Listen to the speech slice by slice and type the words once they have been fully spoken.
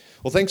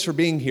Well, thanks for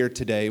being here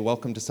today.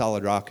 Welcome to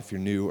Solid Rock. If you're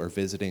new or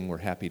visiting, we're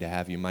happy to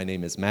have you. My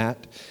name is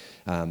Matt.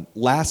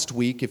 Last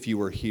week, if you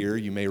were here,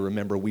 you may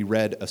remember we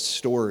read a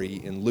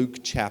story in Luke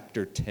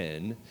chapter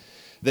 10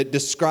 that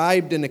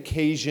described an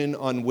occasion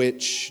on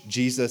which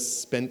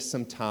Jesus spent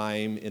some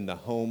time in the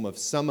home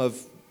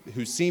of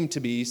who seemed to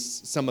be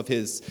some of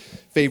his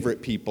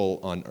favorite people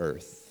on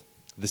earth.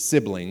 The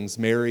siblings,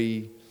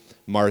 Mary,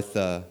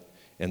 Martha,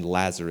 and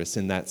Lazarus,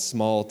 in that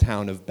small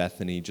town of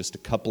Bethany, just a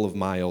couple of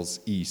miles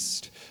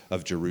east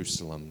of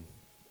Jerusalem.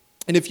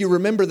 And if you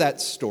remember that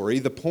story,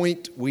 the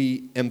point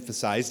we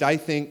emphasized, I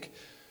think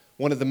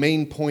one of the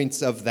main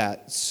points of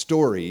that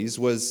stories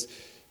was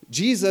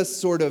Jesus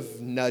sort of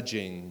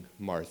nudging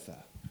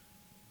Martha.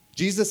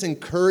 Jesus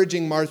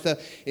encouraging Martha,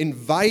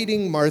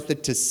 inviting Martha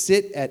to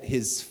sit at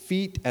his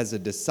feet as a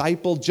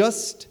disciple,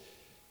 just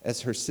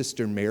as her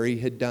sister Mary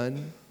had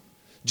done.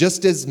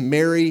 Just as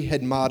Mary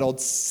had modeled,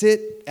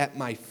 sit at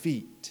my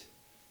feet.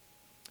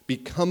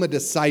 Become a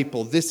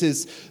disciple. This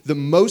is the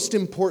most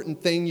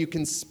important thing you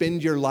can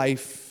spend your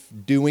life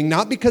doing,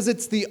 not because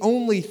it's the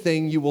only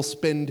thing you will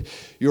spend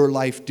your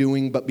life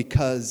doing, but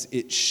because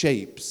it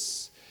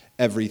shapes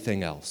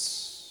everything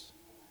else.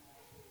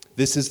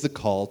 This is the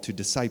call to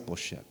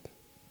discipleship.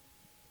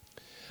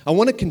 I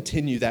want to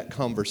continue that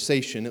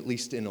conversation, at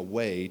least in a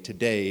way,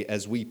 today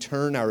as we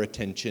turn our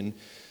attention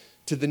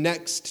to the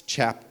next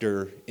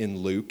chapter in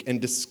Luke and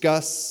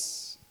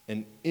discuss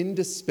an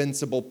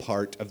indispensable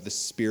part of the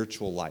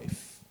spiritual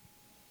life.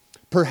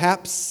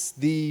 Perhaps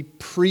the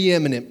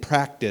preeminent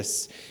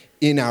practice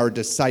in our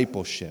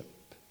discipleship.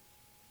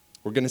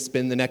 We're going to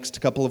spend the next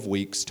couple of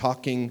weeks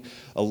talking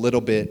a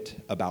little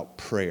bit about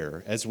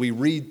prayer as we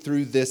read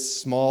through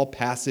this small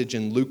passage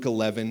in Luke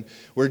 11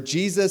 where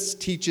Jesus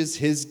teaches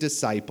his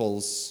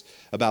disciples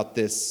about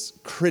this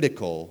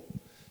critical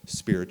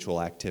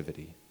spiritual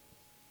activity.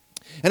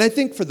 And I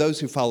think for those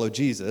who follow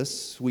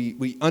Jesus,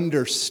 we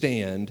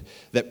understand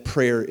that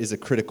prayer is a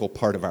critical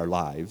part of our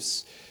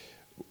lives.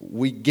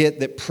 We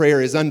get that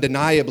prayer is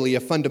undeniably a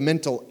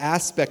fundamental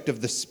aspect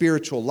of the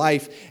spiritual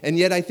life, and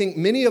yet I think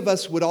many of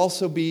us would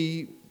also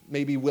be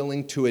maybe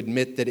willing to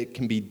admit that it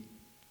can be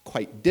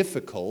quite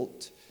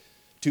difficult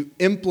to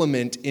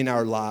implement in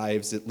our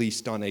lives, at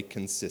least on a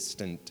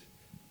consistent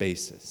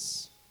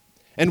basis.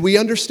 And we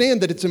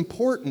understand that it's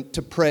important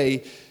to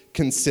pray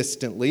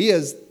consistently,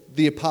 as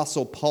the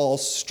Apostle Paul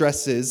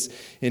stresses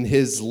in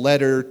his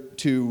letter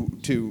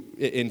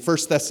in 1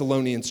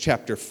 Thessalonians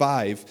chapter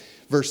 5,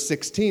 verse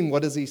 16.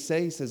 What does he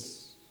say? He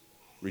says,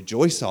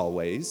 rejoice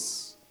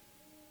always.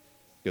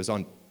 He goes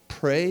on,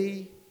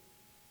 pray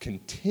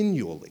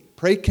continually.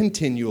 Pray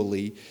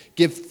continually.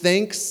 Give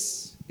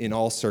thanks in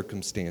all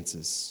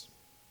circumstances.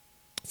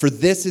 For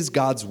this is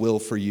God's will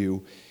for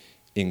you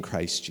in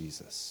Christ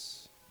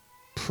Jesus.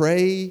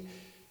 Pray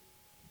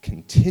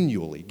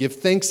continually. Give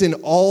thanks in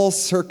all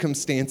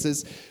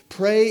circumstances.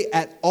 Pray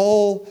at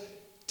all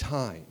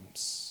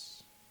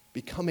times.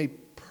 Become a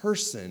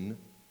person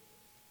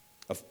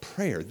of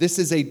prayer. This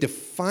is a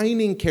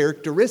defining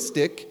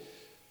characteristic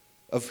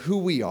of who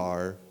we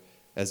are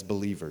as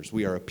believers.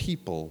 We are a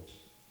people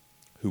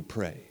who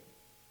pray.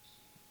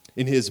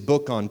 In his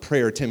book on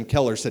prayer, Tim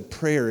Keller said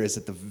prayer is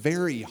at the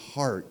very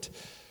heart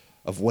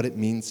of what it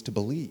means to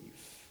believe.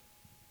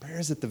 Prayer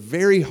is at the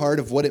very heart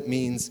of what it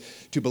means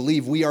to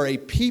believe. We are a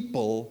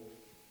people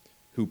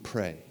who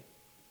pray.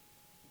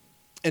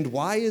 And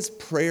why is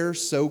prayer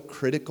so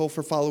critical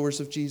for followers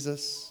of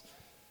Jesus?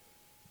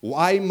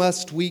 Why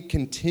must we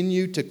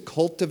continue to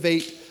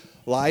cultivate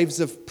lives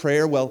of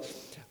prayer? Well,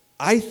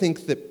 I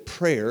think that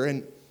prayer,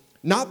 and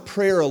not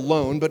prayer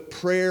alone, but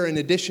prayer in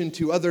addition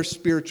to other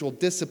spiritual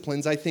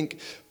disciplines, I think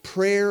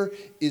prayer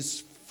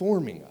is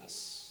forming us.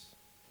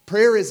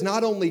 Prayer is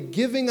not only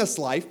giving us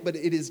life, but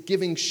it is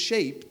giving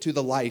shape to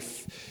the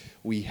life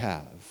we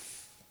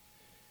have.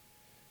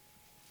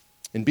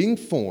 And being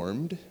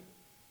formed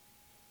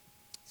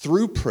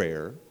through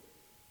prayer,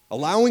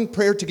 allowing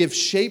prayer to give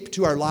shape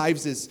to our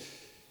lives is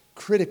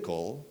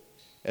critical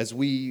as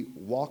we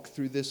walk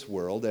through this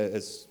world.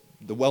 As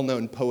the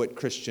well-known poet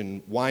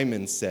Christian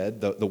Wyman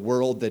said, the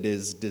world that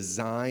is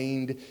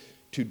designed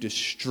to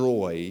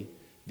destroy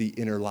the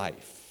inner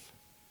life.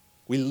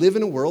 We live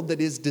in a world that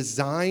is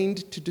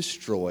designed to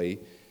destroy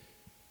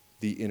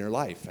the inner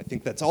life. I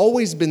think that's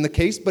always been the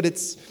case, but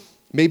it's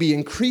maybe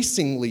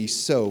increasingly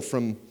so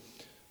from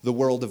the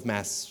world of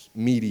mass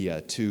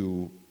media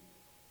to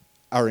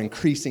our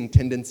increasing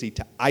tendency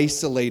to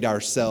isolate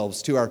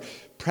ourselves, to our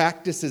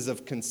practices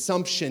of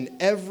consumption.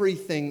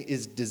 Everything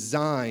is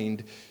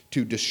designed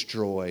to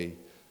destroy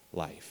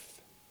life.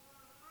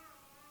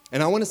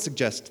 And I want to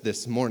suggest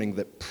this morning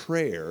that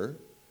prayer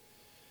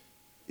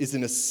is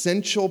an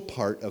essential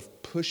part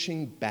of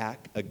pushing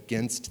back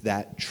against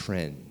that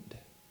trend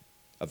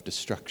of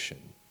destruction.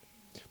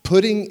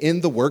 Putting in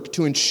the work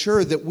to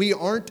ensure that we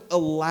aren't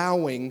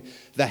allowing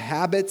the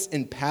habits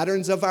and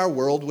patterns of our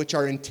world, which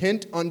are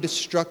intent on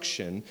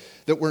destruction,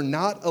 that we're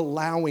not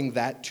allowing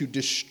that to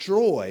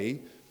destroy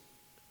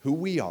who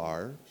we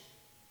are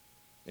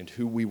and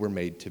who we were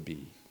made to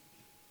be.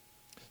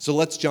 So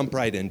let's jump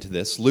right into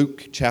this.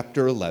 Luke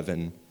chapter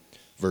 11,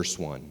 verse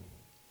 1.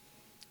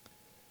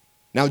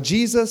 Now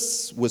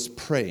Jesus was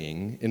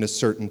praying in a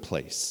certain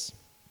place.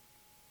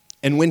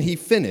 And when he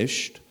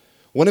finished,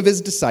 one of his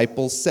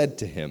disciples said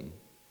to him,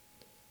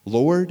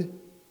 "Lord,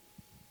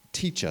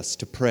 teach us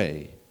to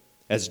pray,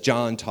 as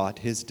John taught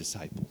his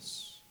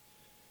disciples."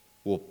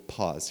 We'll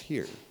pause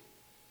here.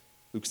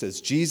 Luke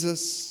says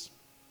Jesus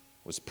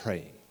was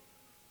praying.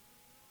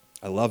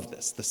 I love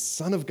this. The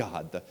Son of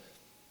God,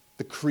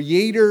 the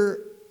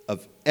creator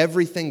of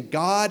everything,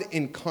 God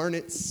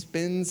incarnate,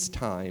 spends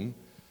time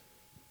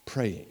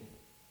praying.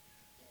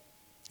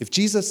 If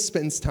Jesus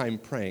spends time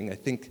praying, I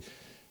think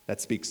that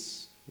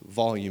speaks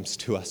volumes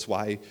to us.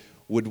 Why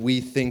would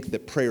we think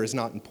that prayer is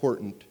not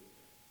important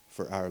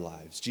for our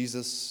lives?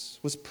 Jesus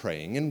was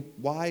praying, and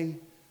why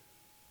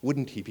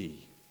wouldn't he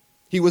be?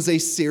 He was a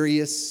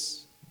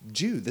serious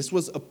Jew. This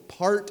was a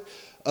part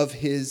of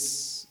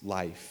his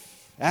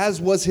life. As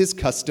was his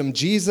custom,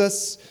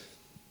 Jesus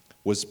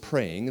was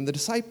praying, and the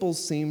disciples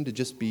seemed to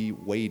just be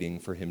waiting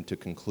for him to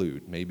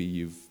conclude. Maybe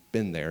you've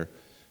been there,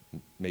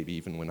 maybe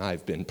even when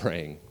I've been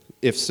praying.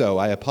 If so,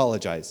 I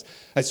apologize.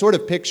 I sort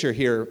of picture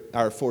here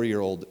our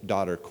 4-year-old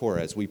daughter,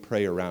 Cora, as we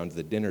pray around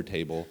the dinner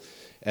table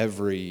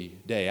every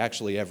day,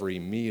 actually every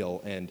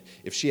meal, and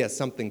if she has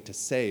something to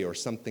say or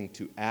something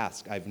to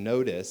ask, I've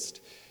noticed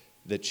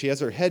that she has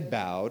her head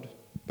bowed,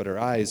 but her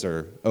eyes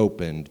are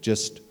opened,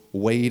 just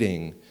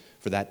waiting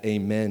for that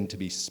amen to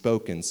be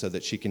spoken so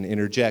that she can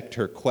interject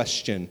her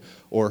question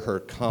or her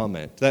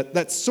comment.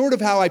 That's sort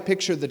of how I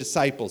picture the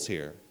disciples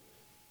here.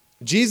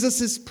 Jesus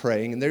is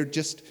praying, and they're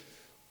just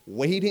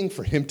waiting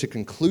for him to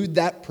conclude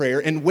that prayer.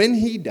 And when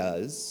he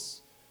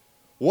does,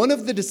 one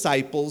of the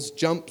disciples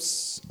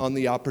jumps on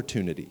the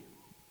opportunity,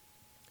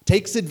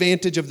 takes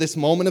advantage of this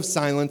moment of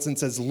silence and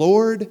says,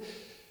 "Lord,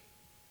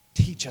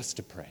 teach us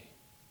to pray.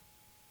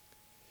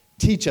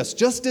 Teach us,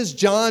 just as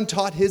John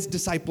taught his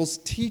disciples,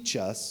 teach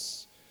us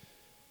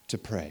to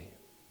pray."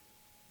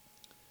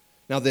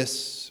 Now,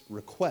 this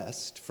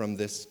request from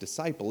this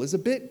disciple is a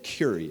bit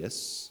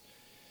curious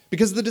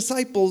because the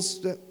disciples,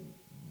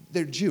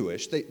 they're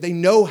Jewish. They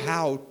know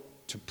how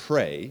to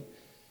pray.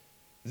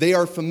 They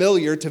are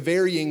familiar to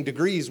varying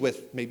degrees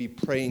with maybe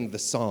praying the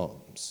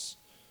Psalms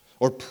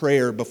or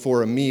prayer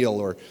before a meal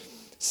or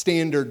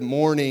standard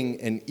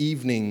morning and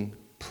evening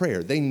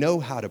prayer. They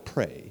know how to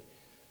pray.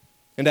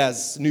 And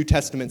as New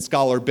Testament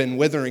scholar Ben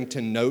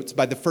Witherington notes,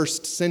 by the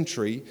first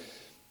century,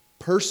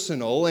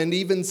 personal and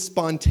even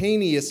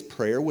spontaneous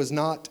prayer was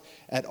not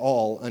at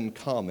all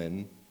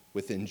uncommon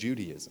within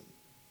Judaism.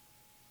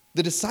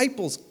 The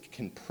disciples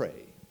can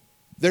pray.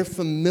 They're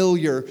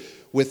familiar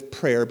with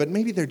prayer, but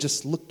maybe they're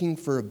just looking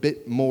for a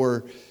bit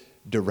more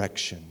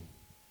direction.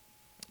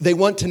 They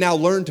want to now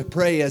learn to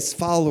pray as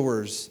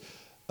followers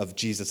of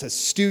Jesus, as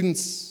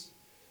students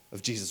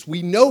of Jesus.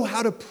 We know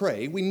how to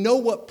pray. We know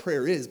what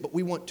prayer is, but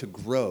we want to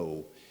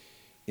grow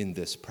in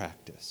this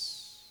practice.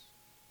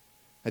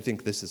 I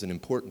think this is an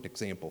important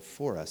example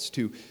for us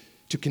to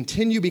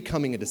continue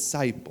becoming a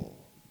disciple,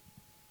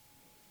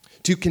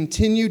 to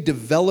continue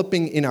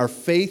developing in our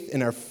faith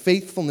and our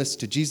faithfulness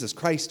to Jesus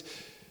Christ.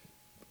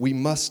 We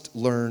must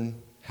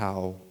learn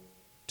how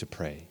to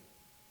pray.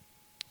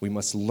 We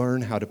must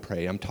learn how to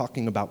pray. I'm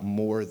talking about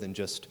more than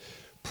just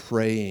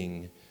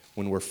praying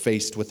when we're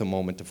faced with a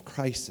moment of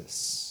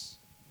crisis.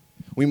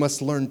 We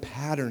must learn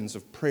patterns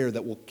of prayer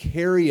that will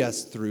carry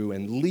us through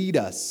and lead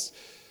us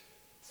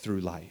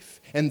through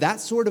life. And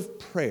that sort of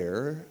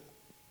prayer,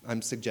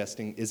 I'm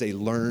suggesting, is a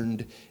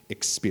learned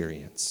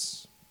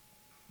experience.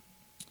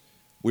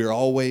 We are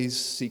always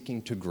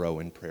seeking to grow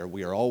in prayer.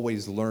 We are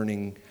always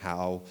learning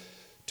how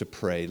to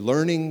pray.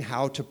 Learning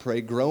how to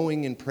pray,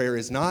 growing in prayer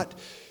is not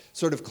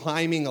sort of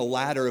climbing a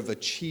ladder of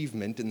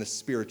achievement in the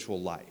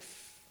spiritual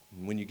life.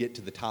 When you get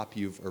to the top,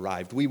 you've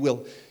arrived. We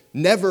will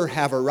never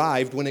have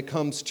arrived when it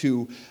comes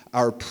to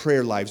our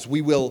prayer lives.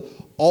 We will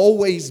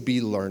always be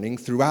learning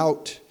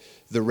throughout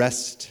the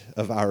rest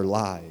of our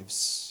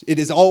lives. It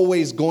is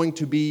always going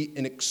to be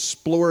an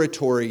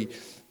exploratory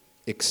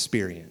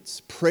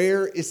experience.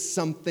 Prayer is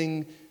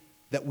something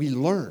that we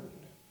learn.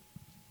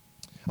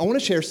 I want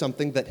to share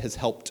something that has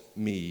helped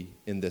me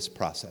in this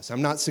process.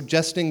 I'm not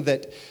suggesting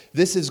that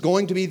this is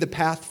going to be the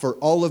path for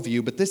all of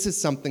you, but this is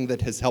something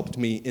that has helped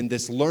me in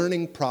this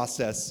learning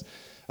process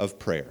of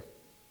prayer.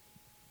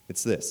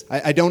 It's this.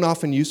 I don't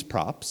often use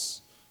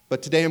props,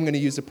 but today I'm going to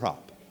use a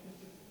prop.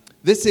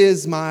 This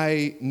is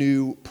my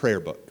new prayer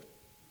book.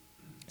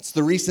 It's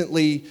the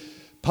recently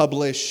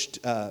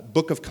published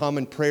Book of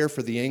Common Prayer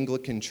for the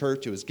Anglican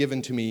Church. It was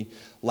given to me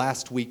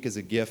last week as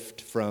a gift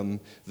from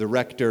the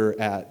rector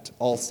at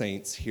All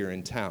Saints here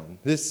in town.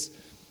 This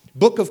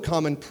Book of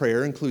Common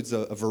Prayer includes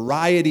a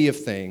variety of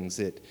things.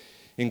 It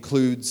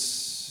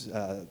includes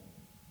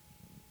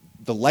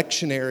the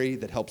lectionary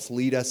that helps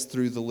lead us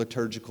through the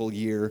liturgical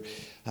year.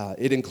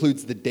 It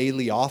includes the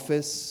daily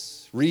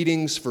office,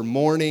 readings for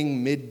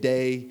morning,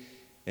 midday,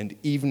 and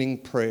evening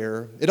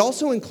prayer. It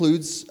also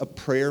includes a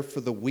prayer for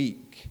the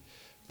week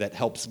that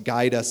helps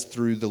guide us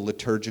through the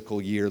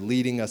liturgical year,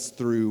 leading us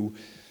through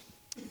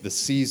the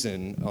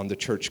season on the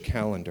church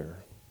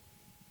calendar.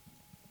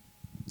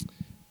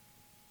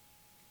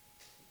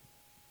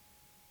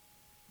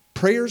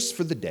 Prayers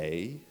for the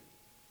day,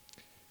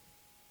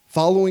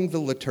 following the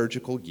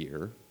liturgical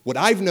year, what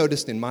I've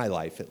noticed in my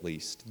life at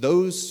least,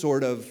 those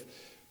sort of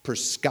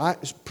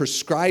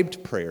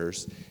prescribed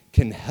prayers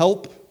can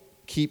help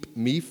keep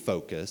me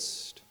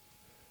focused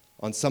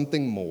on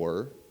something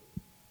more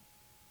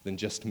than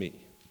just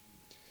me.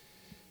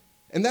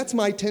 And that's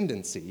my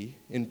tendency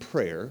in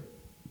prayer.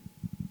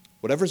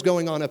 Whatever's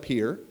going on up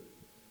here,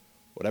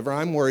 whatever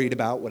I'm worried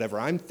about, whatever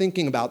I'm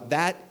thinking about,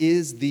 that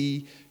is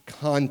the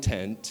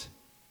content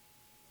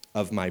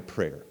of my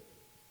prayer.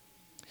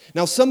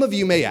 Now, some of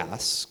you may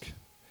ask,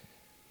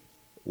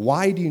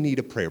 why do you need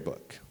a prayer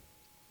book?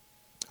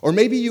 Or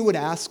maybe you would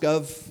ask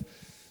of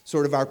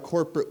sort of our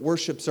corporate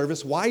worship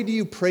service, why do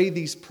you pray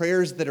these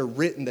prayers that are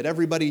written, that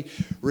everybody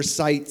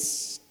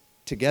recites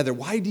together?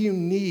 Why do you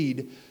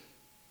need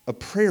a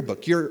prayer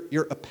book?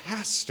 You're a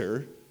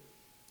pastor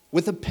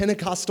with a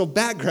Pentecostal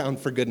background,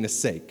 for goodness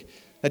sake.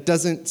 That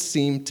doesn't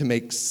seem to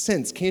make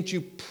sense. Can't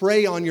you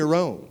pray on your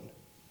own?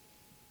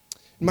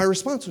 And my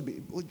response would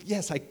be, well,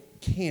 yes, I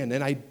can,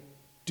 and I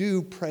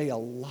do pray a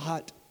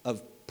lot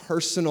of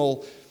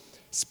personal,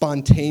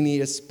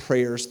 spontaneous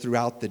prayers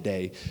throughout the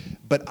day.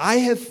 But I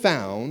have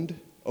found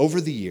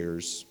over the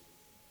years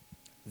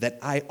that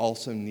I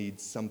also need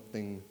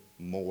something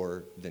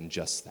more than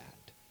just that.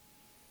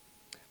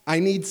 I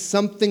need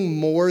something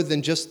more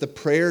than just the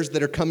prayers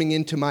that are coming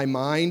into my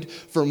mind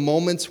for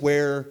moments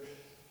where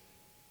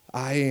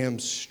I am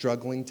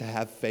struggling to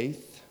have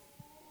faith.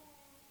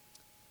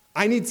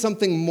 I need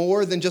something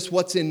more than just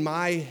what's in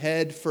my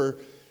head for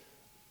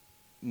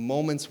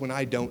moments when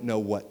I don't know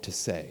what to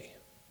say.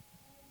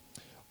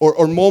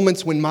 Or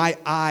moments when my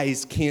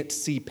eyes can't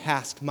see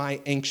past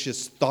my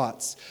anxious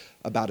thoughts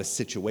about a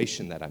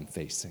situation that I'm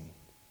facing.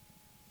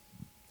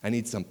 I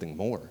need something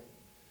more.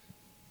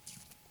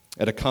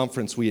 At a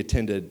conference we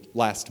attended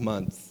last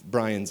month,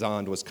 Brian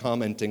Zond was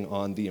commenting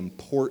on the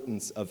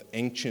importance of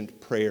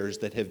ancient prayers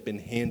that have been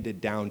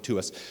handed down to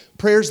us.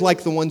 Prayers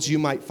like the ones you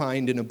might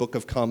find in a Book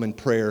of Common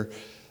Prayer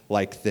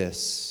like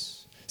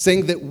this.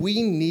 Saying that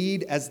we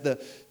need, as the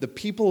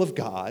people of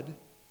God,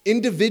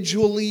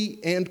 individually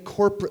and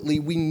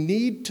corporately, we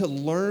need to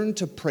learn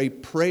to pray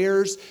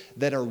prayers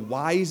that are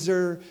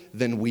wiser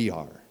than we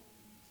are.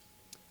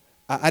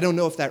 I don't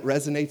know if that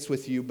resonates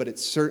with you, but it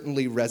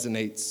certainly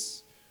resonates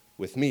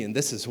with me, and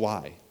this is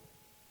why.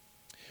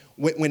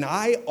 When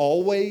I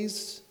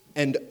always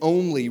and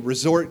only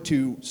resort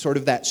to sort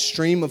of that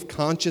stream of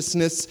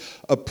consciousness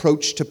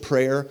approach to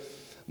prayer,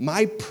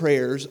 my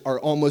prayers are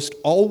almost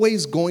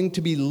always going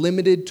to be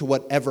limited to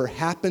whatever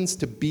happens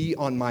to be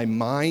on my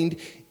mind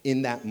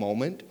in that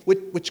moment,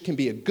 which can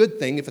be a good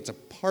thing if it's a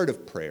part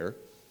of prayer,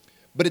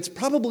 but it's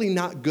probably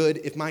not good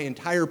if my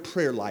entire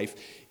prayer life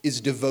is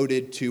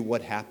devoted to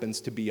what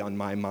happens to be on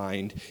my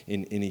mind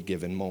in any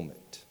given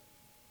moment.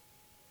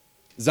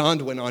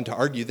 Zond went on to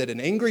argue that an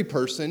angry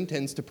person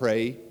tends to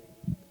pray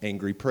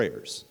angry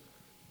prayers.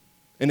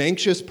 An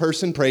anxious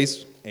person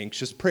prays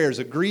anxious prayers.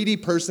 A greedy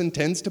person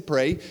tends to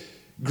pray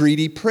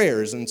greedy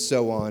prayers, and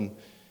so on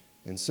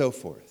and so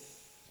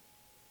forth.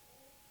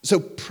 So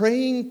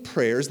praying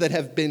prayers that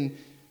have been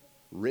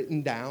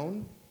written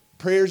down,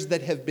 prayers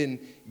that have been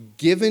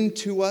given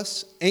to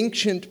us,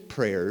 ancient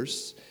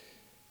prayers,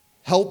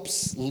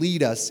 helps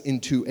lead us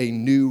into a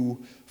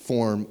new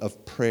form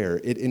of prayer.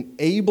 It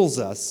enables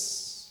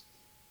us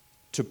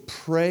to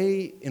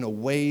pray in a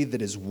way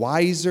that is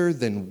wiser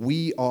than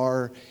we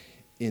are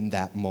in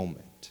that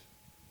moment.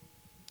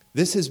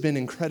 This has been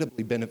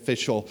incredibly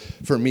beneficial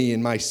for me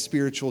in my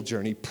spiritual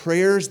journey.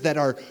 Prayers that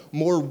are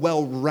more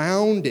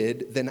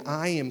well-rounded than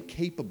I am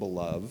capable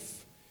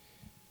of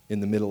in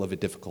the middle of a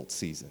difficult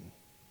season.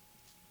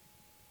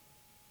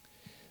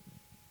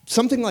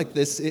 Something like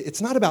this,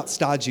 it's not about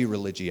stodgy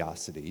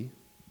religiosity.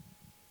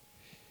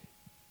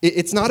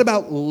 It's not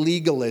about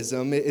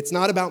legalism. It's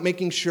not about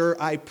making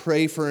sure I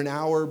pray for an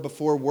hour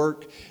before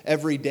work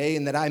every day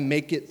and that I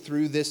make it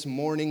through this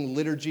morning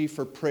liturgy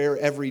for prayer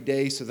every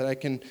day so that I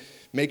can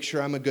make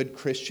sure I'm a good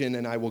Christian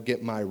and I will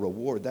get my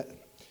reward.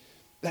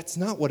 That's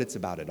not what it's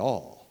about at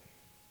all.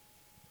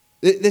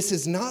 This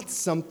is not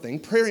something,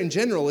 prayer in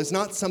general is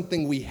not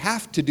something we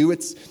have to do.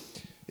 It's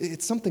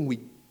something we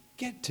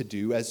get to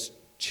do as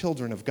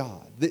children of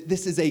God.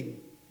 This is a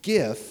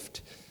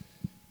gift,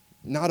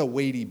 not a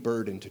weighty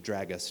burden to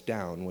drag us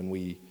down when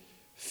we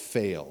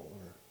fail,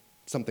 or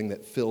something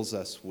that fills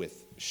us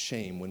with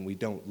shame when we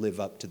don't live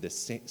up to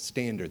this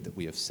standard that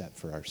we have set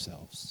for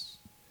ourselves.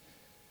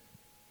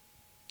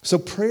 So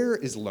prayer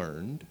is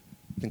learned.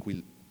 I think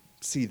we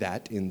see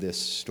that in this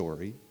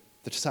story.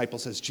 The disciple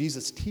says,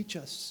 Jesus, teach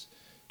us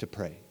to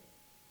pray.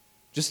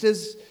 Just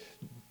as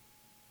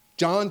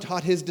John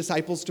taught his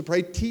disciples to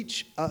pray,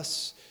 teach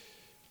us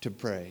to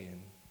pray.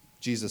 And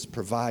Jesus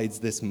provides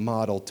this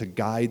model to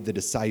guide the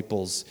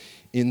disciples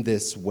in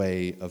this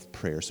way of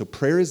prayer. So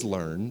prayer is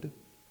learned.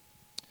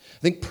 I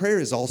think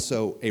prayer is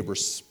also a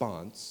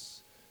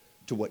response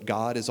to what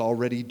God is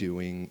already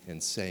doing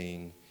and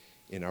saying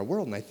in our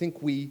world. And I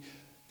think we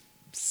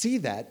see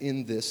that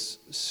in this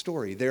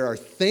story. There are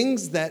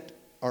things that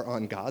are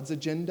on God's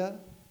agenda,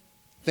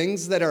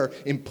 things that are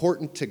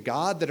important to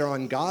God, that are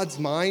on God's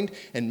mind,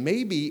 and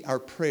maybe our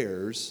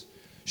prayers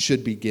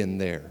should begin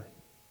there.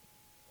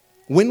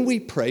 When we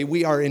pray,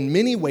 we are in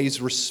many ways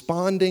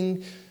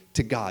responding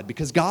to God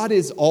because God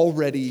is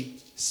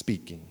already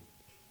speaking.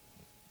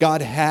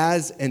 God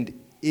has and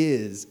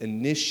is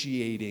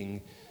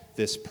initiating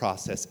this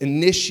process,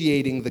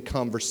 initiating the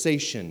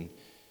conversation,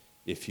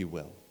 if you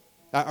will.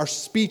 Our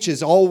speech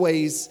is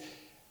always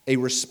a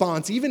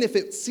response, even if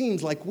it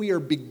seems like we are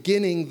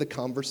beginning the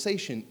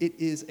conversation. It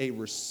is a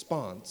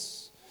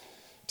response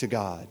to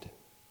God.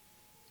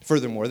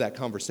 Furthermore, that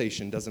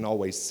conversation doesn't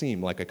always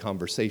seem like a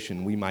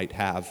conversation we might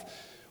have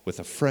with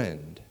a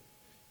friend.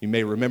 You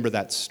may remember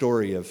that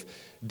story of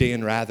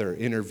Dan Rather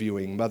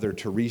interviewing Mother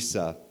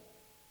Teresa,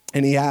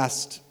 and he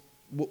asked,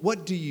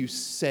 "What do you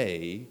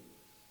say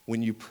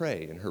when you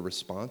pray?" And her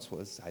response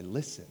was, "I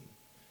listen."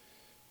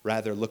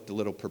 Rather looked a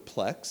little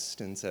perplexed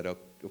and said,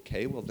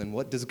 "Okay, well then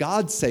what does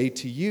God say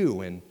to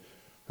you?" And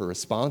her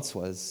response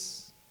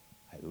was,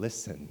 "I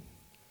listen."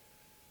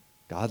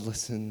 God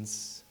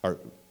listens, or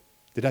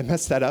did I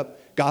mess that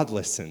up? God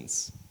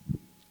listens,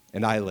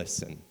 and I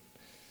listen.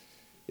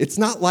 It's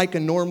not like a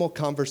normal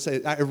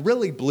conversation. I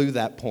really blew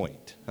that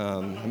point. I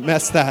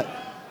messed that.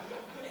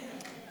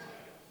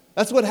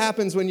 That's what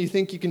happens when you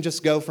think you can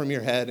just go from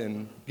your head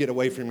and get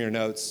away from your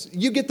notes.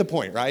 You get the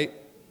point, right?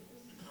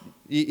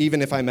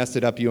 Even if I messed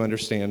it up, you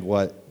understand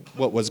what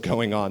was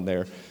going on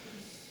there.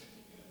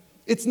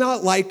 It's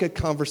not like a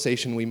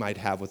conversation we might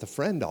have with a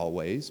friend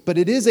always, but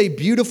it is a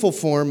beautiful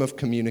form of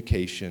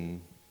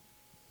communication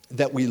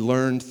that we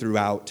learn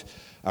throughout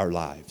our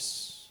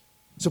lives.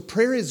 So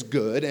prayer is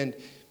good and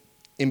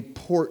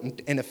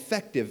important and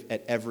effective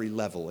at every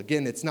level.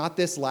 Again, it's not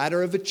this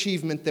ladder of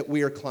achievement that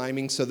we are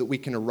climbing so that we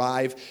can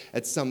arrive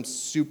at some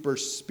super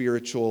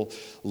spiritual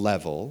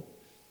level.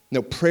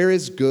 No, prayer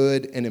is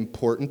good and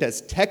important,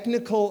 as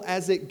technical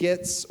as it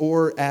gets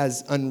or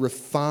as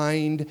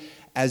unrefined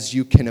as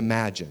you can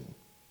imagine.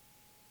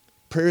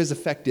 Prayer is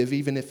effective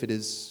even if it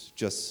is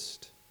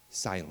just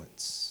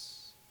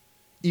silence,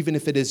 even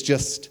if it is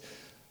just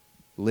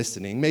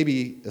listening,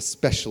 maybe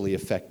especially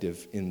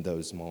effective in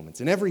those moments.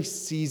 In every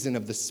season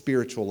of the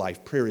spiritual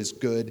life, prayer is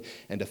good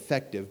and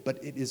effective,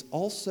 but it is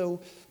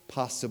also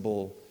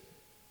possible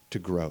to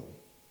grow.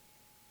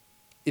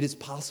 It is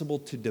possible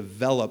to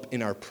develop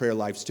in our prayer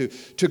lives,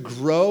 to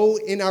grow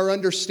in our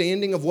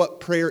understanding of what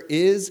prayer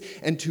is,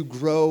 and to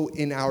grow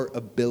in our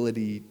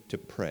ability to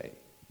pray.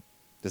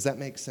 Does that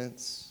make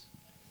sense?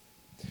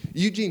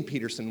 Eugene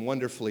Peterson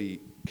wonderfully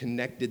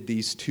connected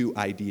these two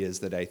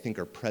ideas that I think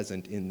are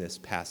present in this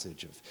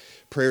passage of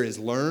prayer is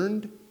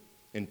learned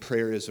and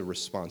prayer is a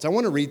response. I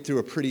want to read through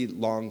a pretty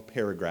long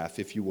paragraph,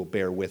 if you will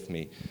bear with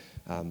me.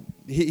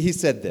 He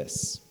said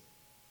this.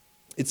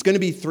 It's going to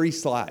be 3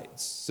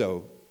 slides,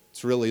 so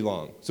it's really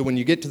long. So when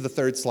you get to the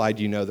 3rd slide,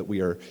 you know that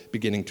we are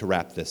beginning to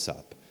wrap this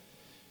up.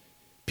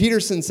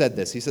 Peterson said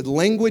this. He said,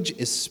 "Language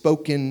is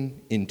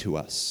spoken into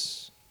us.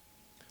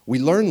 We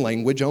learn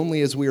language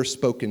only as we are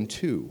spoken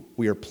to.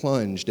 We are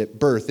plunged at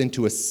birth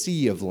into a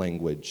sea of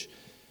language.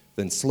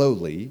 Then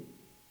slowly,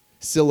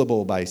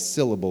 syllable by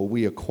syllable,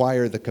 we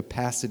acquire the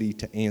capacity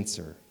to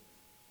answer.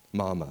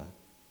 Mama,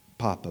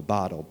 papa,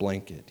 bottle,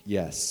 blanket,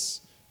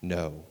 yes,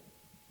 no.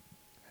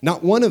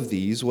 Not one of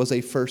these was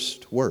a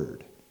first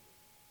word.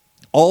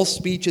 All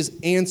speech is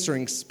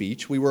answering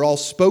speech. We were all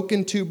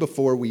spoken to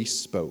before we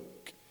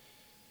spoke."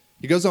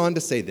 He goes on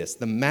to say this,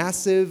 "The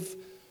massive,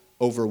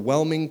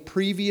 overwhelming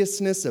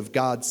previousness of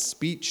God's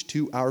speech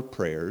to our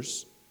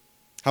prayers,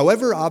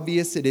 however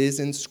obvious it is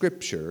in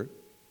Scripture,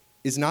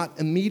 is not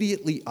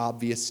immediately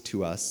obvious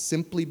to us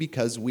simply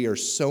because we are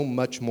so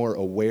much more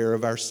aware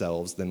of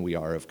ourselves than we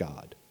are of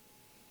God.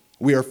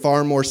 We are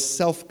far more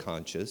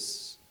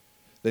self-conscious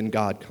than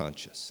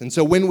God-conscious. And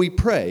so when we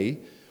pray,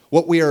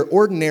 what we are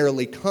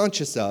ordinarily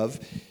conscious of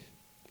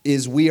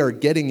is we are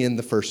getting in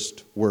the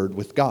first word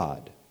with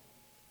God,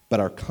 but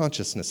our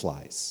consciousness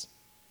lies.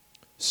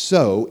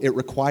 So it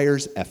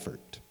requires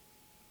effort,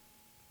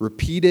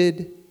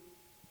 repeated,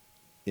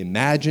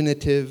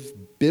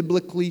 imaginative,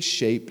 biblically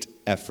shaped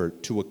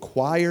effort to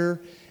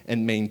acquire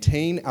and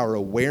maintain our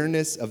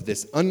awareness of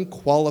this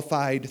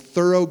unqualified,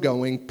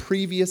 thoroughgoing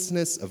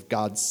previousness of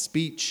God's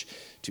speech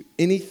to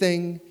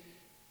anything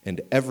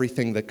and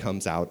everything that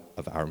comes out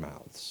of our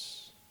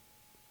mouths.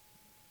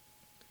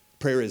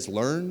 Prayer is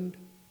learned.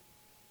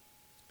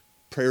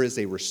 Prayer is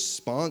a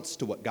response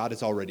to what God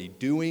is already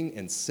doing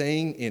and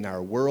saying in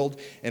our world.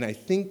 And I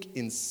think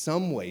in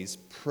some ways,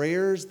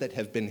 prayers that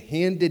have been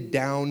handed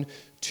down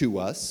to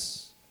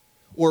us,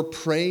 or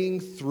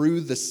praying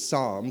through the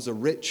Psalms, a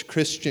rich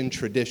Christian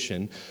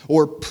tradition,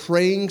 or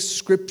praying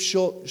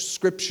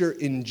scripture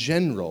in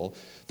general,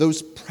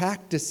 those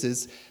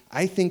practices,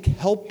 I think,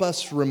 help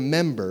us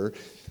remember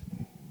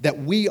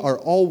that we are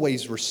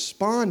always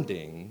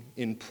responding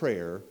in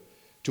prayer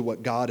to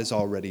what God is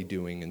already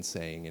doing and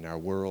saying in our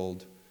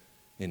world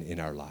and in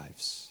our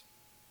lives.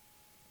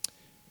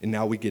 And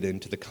now we get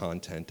into the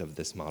content of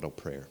this model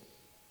prayer.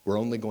 We're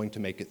only going to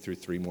make it through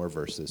 3 more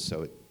verses,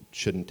 so it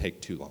shouldn't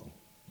take too long.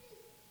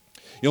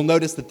 You'll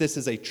notice that this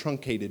is a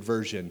truncated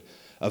version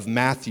of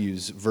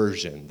Matthew's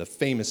version, the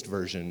famous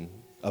version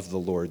of the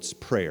Lord's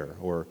Prayer,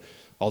 or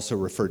also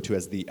referred to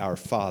as the Our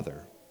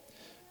Father.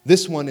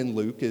 This one in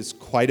Luke is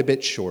quite a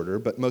bit shorter,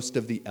 but most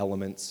of the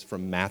elements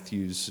from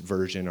Matthew's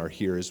version are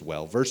here as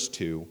well. Verse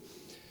 2,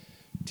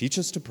 teach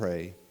us to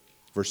pray.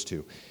 Verse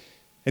 2,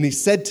 and he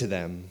said to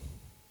them,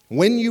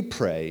 when you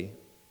pray,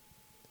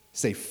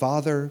 say,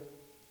 Father,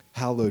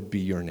 hallowed be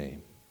your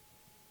name.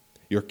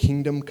 Your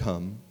kingdom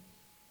come.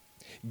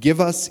 Give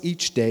us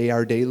each day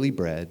our daily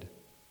bread,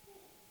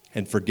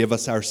 and forgive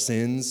us our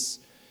sins,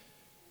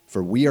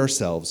 for we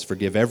ourselves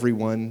forgive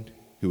everyone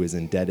who is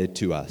indebted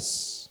to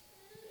us.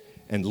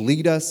 And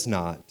lead us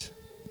not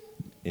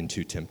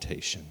into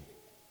temptation.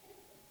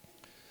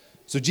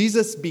 So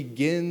Jesus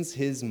begins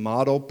his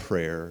model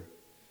prayer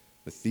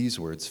with these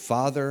words,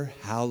 Father,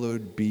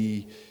 hallowed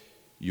be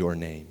your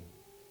name.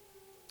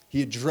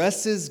 He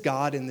addresses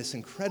God in this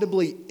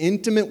incredibly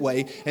intimate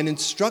way and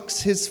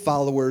instructs his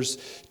followers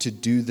to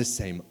do the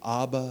same.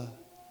 Abba,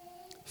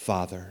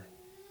 Father.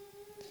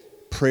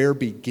 Prayer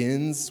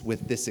begins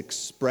with this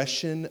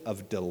expression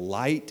of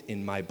delight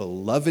in my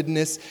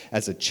belovedness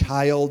as a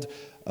child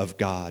of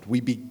God.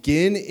 We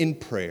begin in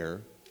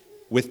prayer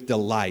with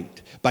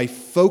delight by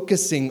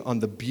focusing on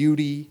the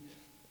beauty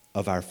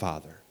of our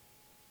Father.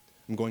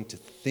 I'm going to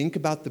think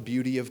about the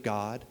beauty of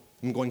God.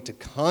 I'm going to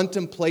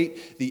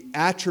contemplate the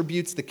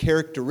attributes, the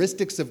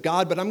characteristics of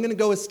God, but I'm going to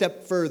go a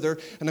step further,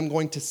 and I'm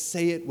going to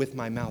say it with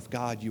my mouth.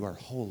 God, you are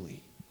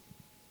holy.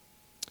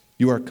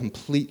 You are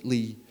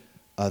completely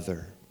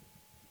other.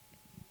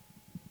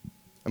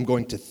 I'm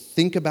going to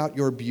think about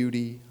your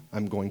beauty.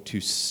 I'm going to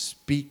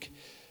speak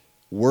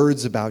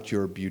words about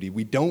your beauty.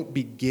 We don't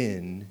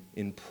begin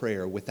in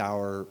prayer with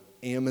our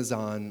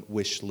Amazon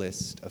wish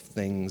list of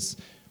things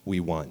we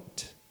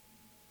want.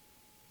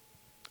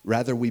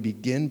 Rather, we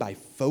begin by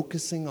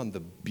focusing on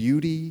the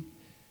beauty,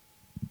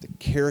 the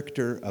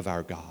character of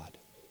our God.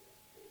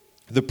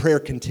 The prayer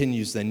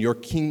continues then, your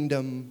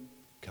kingdom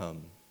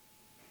come.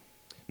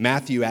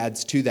 Matthew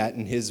adds to that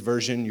in his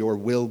version, your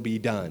will be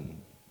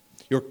done.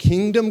 Your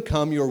kingdom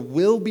come, your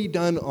will be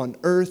done on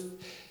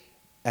earth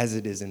as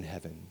it is in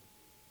heaven.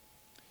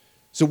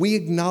 So we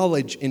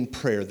acknowledge in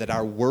prayer that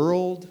our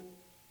world,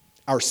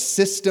 our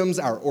systems,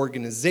 our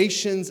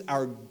organizations,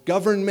 our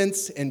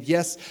governments, and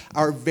yes,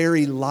 our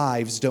very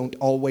lives don't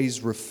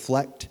always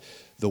reflect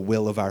the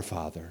will of our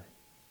Father.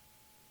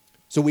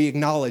 So we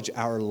acknowledge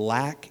our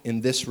lack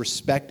in this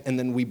respect, and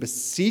then we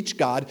beseech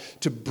God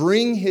to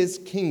bring his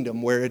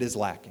kingdom where it is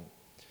lacking,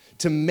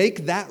 to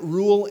make that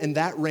rule and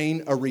that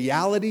reign a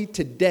reality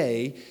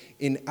today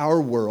in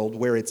our world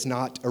where it's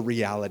not a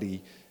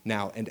reality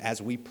now. And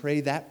as we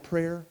pray that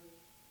prayer,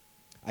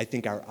 I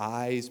think our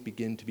eyes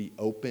begin to be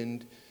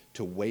opened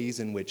to ways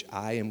in which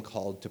I am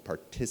called to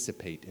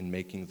participate in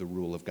making the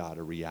rule of God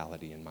a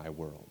reality in my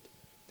world.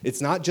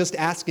 It's not just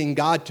asking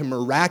God to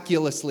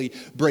miraculously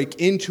break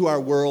into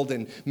our world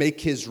and make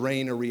his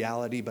reign a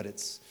reality, but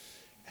it's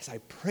as I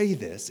pray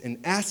this and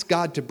ask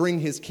God to bring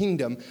his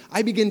kingdom,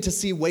 I begin to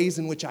see ways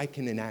in which I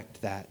can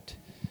enact that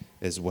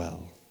as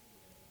well.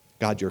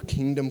 God, your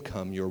kingdom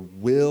come, your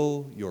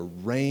will, your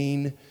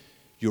reign,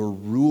 your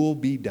rule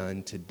be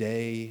done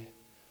today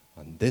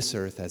on this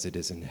earth as it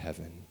is in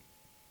heaven.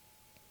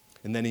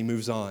 And then he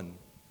moves on.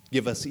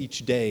 Give us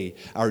each day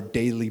our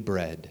daily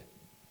bread.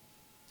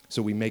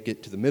 So we make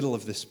it to the middle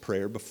of this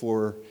prayer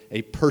before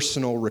a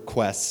personal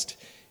request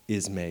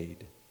is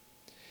made.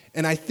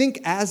 And I think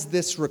as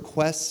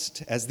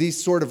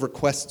these sort of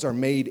requests are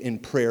made in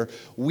prayer,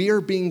 we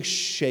are being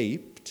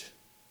shaped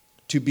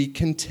to be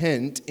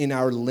content in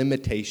our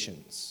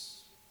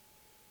limitations.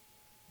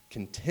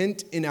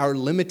 Content in our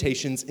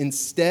limitations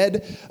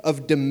instead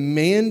of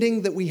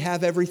demanding that we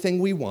have everything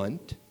we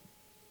want.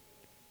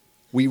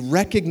 We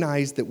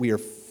recognize that we are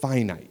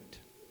finite,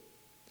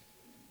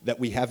 that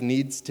we have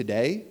needs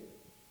today,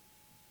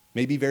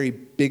 maybe very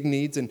big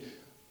needs, and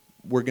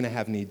we're going to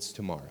have needs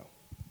tomorrow.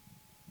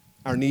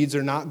 Our needs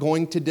are not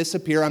going to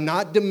disappear. I'm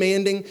not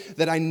demanding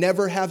that I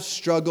never have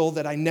struggle,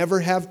 that I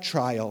never have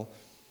trial.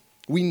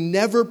 We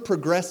never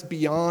progress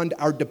beyond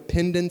our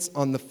dependence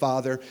on the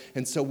Father,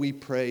 and so we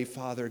pray,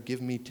 Father,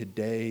 give me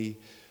today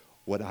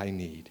what I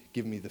need.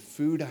 Give me the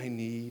food I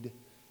need,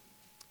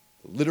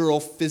 literal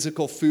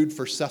physical food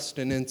for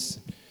sustenance.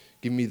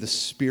 Give me the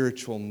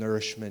spiritual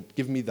nourishment.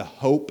 Give me the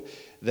hope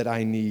that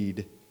I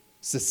need.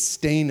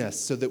 Sustain us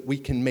so that we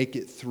can make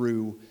it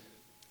through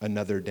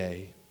another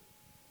day.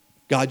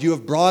 God, you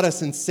have brought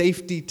us in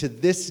safety to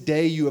this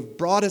day. You have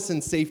brought us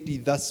in safety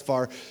thus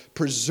far.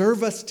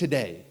 Preserve us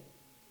today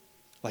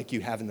like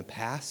you have in the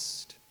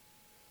past,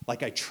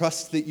 like I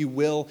trust that you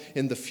will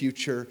in the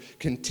future.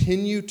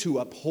 Continue to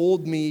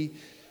uphold me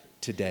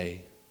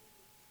today.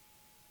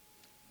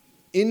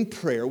 In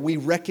prayer, we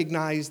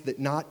recognize that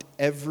not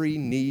every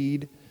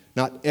need,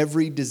 not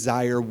every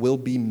desire will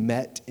be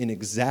met in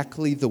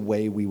exactly the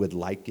way we would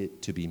like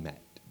it to be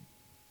met.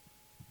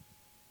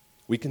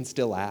 We can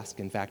still ask.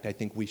 In fact, I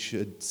think we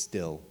should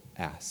still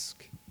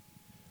ask.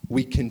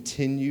 We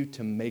continue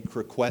to make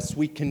requests.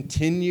 We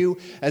continue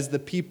as the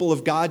people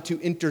of God to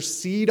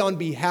intercede on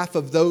behalf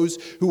of those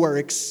who are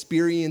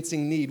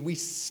experiencing need. We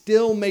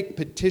still make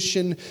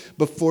petition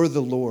before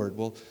the Lord.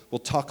 We'll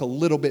talk a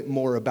little bit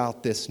more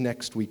about this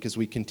next week as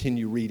we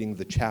continue reading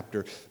the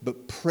chapter.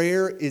 But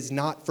prayer is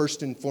not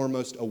first and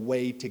foremost a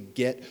way to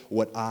get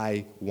what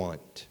I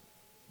want.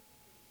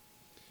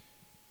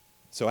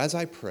 So as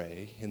I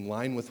pray, in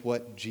line with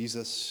what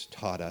Jesus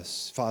taught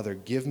us, Father,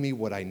 give me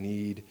what I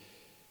need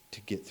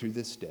to get through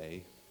this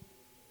day,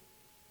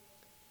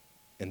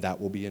 and that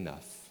will be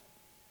enough.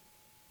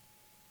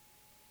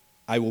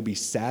 I will be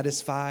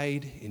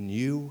satisfied in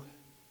you.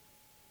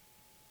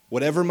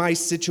 Whatever my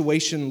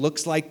situation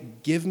looks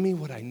like, give me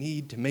what I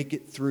need to make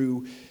it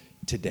through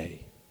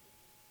today.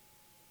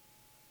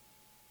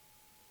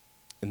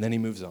 And then he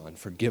moves on.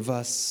 Forgive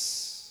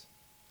us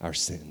our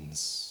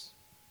sins.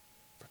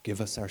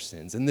 Forgive us our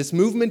sins. And this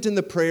movement in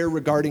the prayer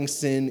regarding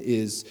sin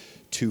is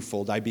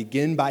twofold. I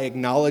begin by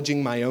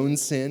acknowledging my own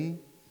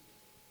sin,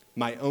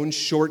 my own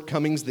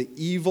shortcomings, the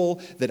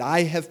evil that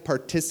I have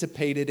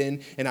participated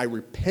in, and I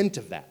repent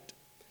of that.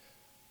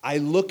 I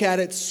look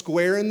at it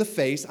square in the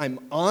face, I'm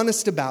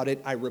honest about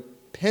it, I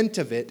repent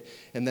of it,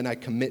 and then I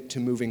commit to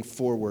moving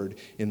forward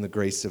in the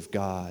grace of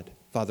God.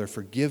 Father,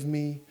 forgive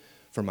me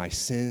for my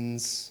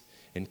sins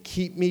and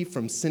keep me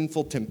from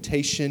sinful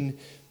temptation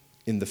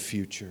in the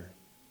future.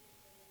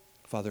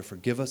 Father,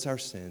 forgive us our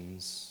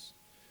sins.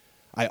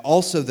 I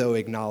also, though,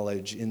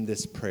 acknowledge in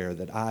this prayer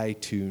that I,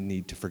 too,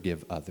 need to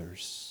forgive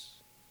others.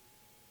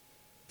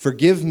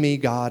 Forgive me,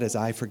 God, as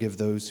I forgive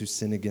those who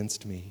sin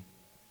against me.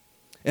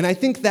 And I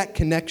think that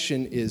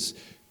connection is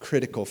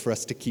critical for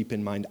us to keep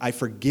in mind. I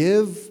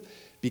forgive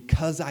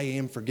because I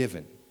am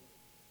forgiven.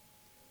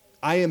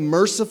 I am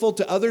merciful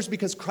to others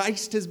because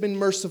Christ has been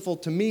merciful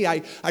to me.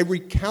 I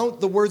recount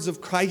the words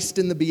of Christ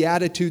in the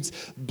Beatitudes.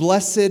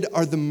 Blessed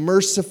are the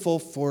merciful,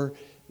 for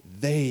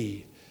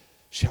they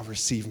shall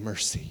receive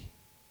mercy.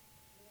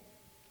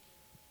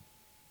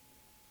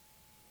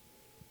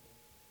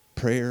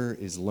 Prayer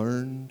is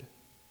learned.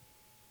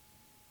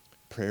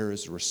 Prayer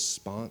is a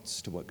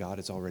response to what God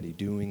is already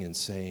doing and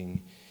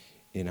saying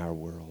in our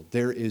world.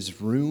 There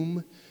is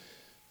room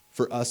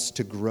for us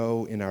to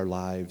grow in our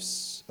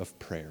lives of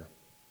prayer.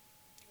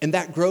 And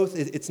that growth,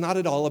 it's not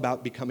at all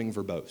about becoming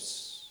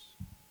verbose.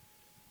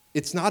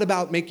 It's not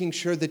about making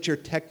sure that you're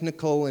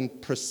technical and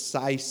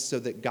precise so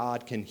that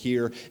God can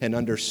hear and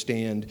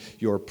understand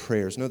your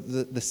prayers. No,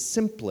 the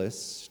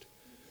simplest,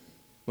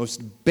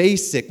 most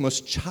basic,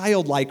 most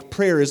childlike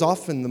prayer is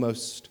often the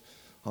most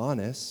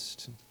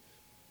honest.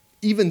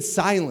 Even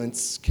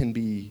silence can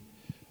be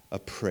a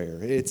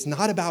prayer. It's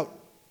not about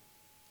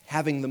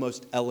having the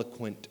most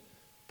eloquent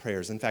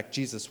prayers. In fact,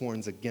 Jesus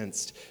warns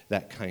against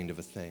that kind of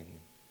a thing.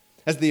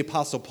 As the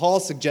Apostle Paul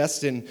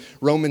suggests in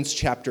Romans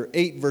chapter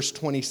 8, verse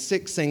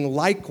 26, saying,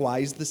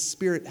 likewise, the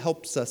Spirit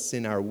helps us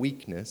in our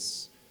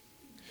weakness,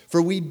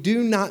 for we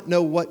do not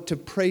know what to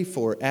pray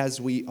for as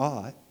we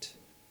ought,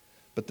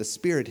 but the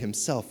Spirit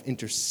himself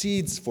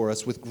intercedes for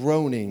us with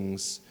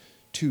groanings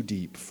too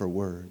deep for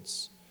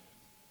words.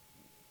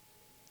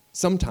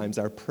 Sometimes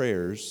our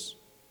prayers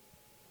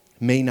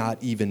may not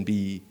even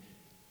be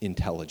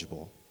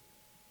intelligible.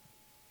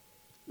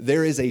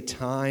 There is a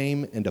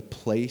time and a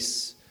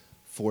place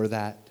for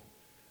that.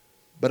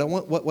 But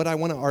what I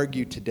want to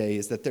argue today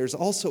is that there's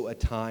also a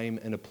time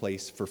and a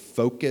place for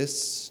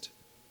focused,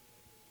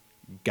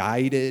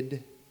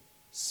 guided,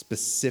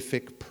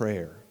 specific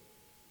prayer.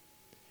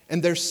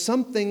 And there's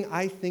something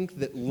I think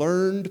that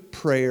learned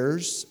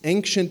prayers,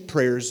 ancient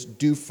prayers,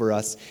 do for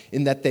us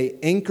in that they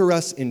anchor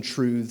us in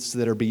truths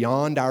that are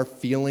beyond our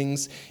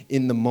feelings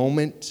in the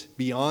moment,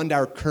 beyond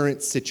our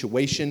current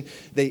situation.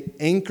 They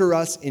anchor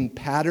us in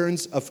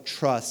patterns of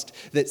trust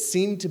that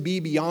seem to be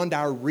beyond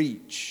our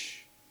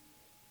reach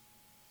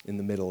in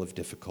the middle of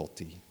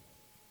difficulty.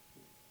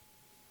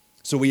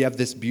 So we have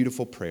this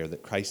beautiful prayer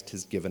that Christ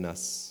has given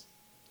us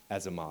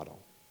as a model.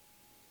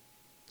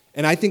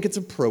 And I think it's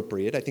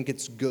appropriate, I think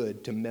it's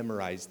good to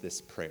memorize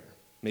this prayer.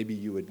 Maybe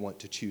you would want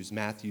to choose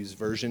Matthew's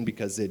version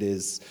because it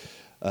is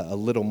a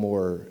little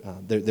more,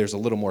 there's a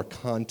little more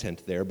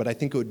content there. But I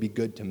think it would be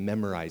good to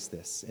memorize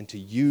this and to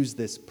use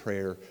this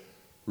prayer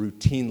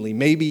routinely,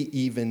 maybe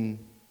even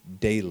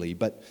daily.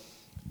 But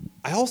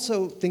I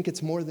also think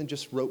it's more than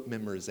just rote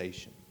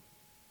memorization.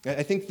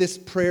 I think this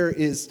prayer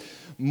is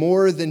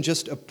more than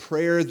just a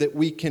prayer that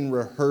we can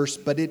rehearse,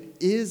 but it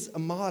is a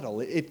model.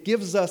 It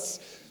gives us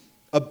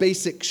a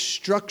basic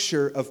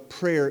structure of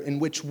prayer in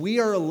which we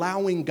are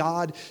allowing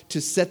God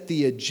to set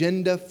the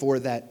agenda for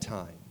that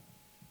time.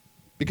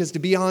 Because to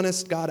be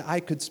honest, God, I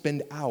could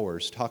spend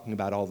hours talking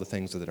about all the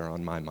things that are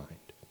on my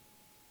mind.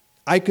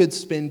 I could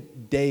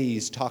spend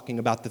days talking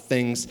about the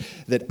things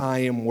that I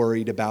am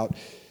worried about.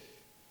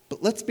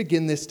 But let's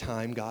begin this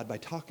time, God, by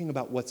talking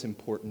about what's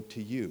important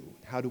to you.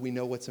 How do we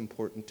know what's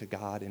important to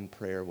God in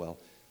prayer? Well,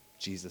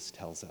 Jesus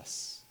tells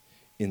us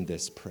in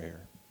this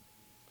prayer.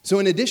 So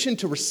in addition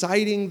to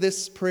reciting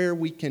this prayer,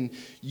 we can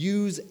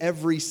use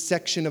every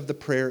section of the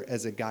prayer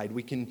as a guide.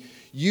 We can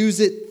use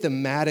it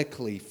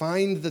thematically,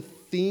 find the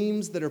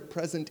themes that are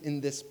present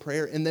in this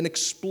prayer, and then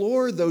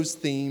explore those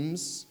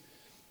themes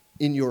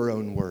in your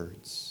own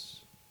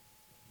words.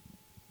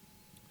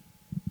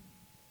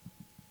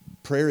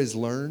 Prayer is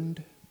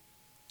learned.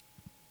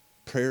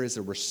 Prayer is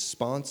a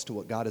response to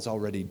what God is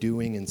already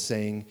doing and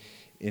saying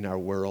in our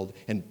world.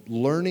 And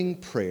learning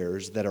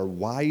prayers that are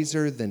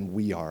wiser than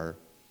we are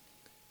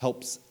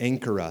helps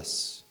anchor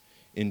us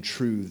in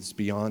truths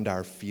beyond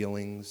our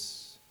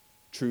feelings,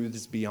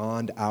 truths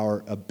beyond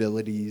our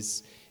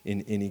abilities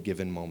in any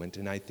given moment.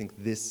 And I think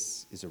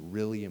this is a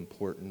really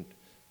important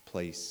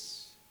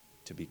place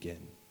to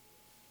begin.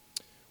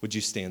 Would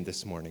you stand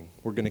this morning?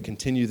 We're going to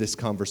continue this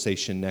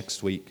conversation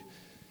next week.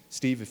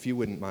 Steve, if you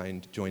wouldn't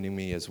mind joining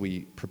me as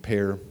we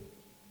prepare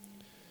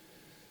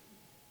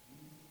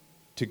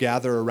to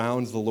gather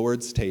around the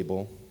Lord's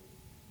table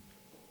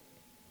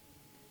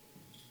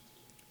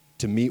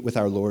to meet with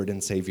our Lord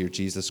and Savior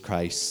Jesus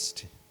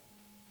Christ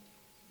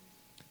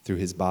through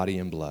his body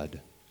and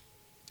blood.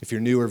 If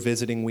you're new or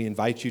visiting, we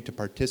invite you to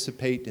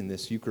participate in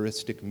this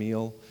Eucharistic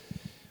meal.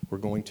 We're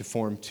going to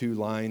form two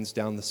lines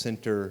down the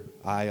center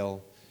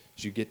aisle.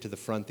 As you get to the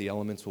front, the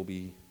elements will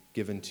be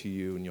given to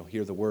you, and you'll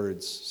hear the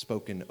words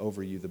spoken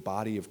over you. The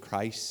body of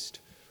Christ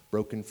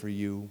broken for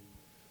you,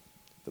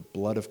 the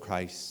blood of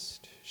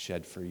Christ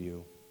shed for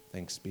you.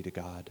 Thanks be to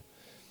God.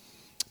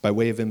 By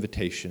way of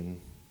invitation,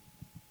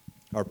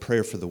 our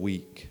prayer for the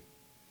week.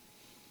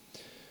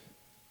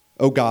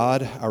 O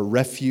God, our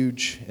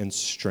refuge and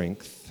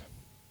strength,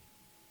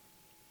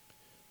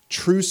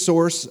 true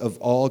source of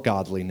all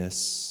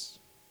godliness,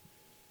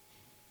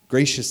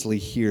 graciously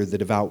hear the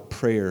devout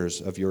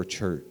prayers of your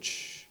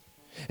church,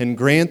 and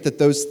grant that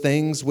those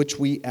things which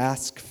we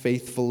ask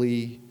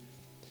faithfully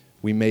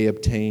we may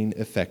obtain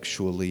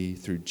effectually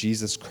through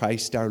Jesus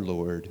Christ our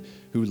Lord,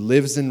 who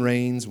lives and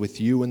reigns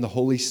with you in the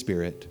Holy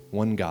Spirit,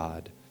 one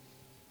God,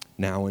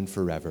 now and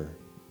forever.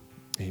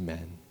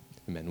 Amen.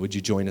 Amen. Would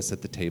you join us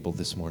at the table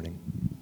this morning?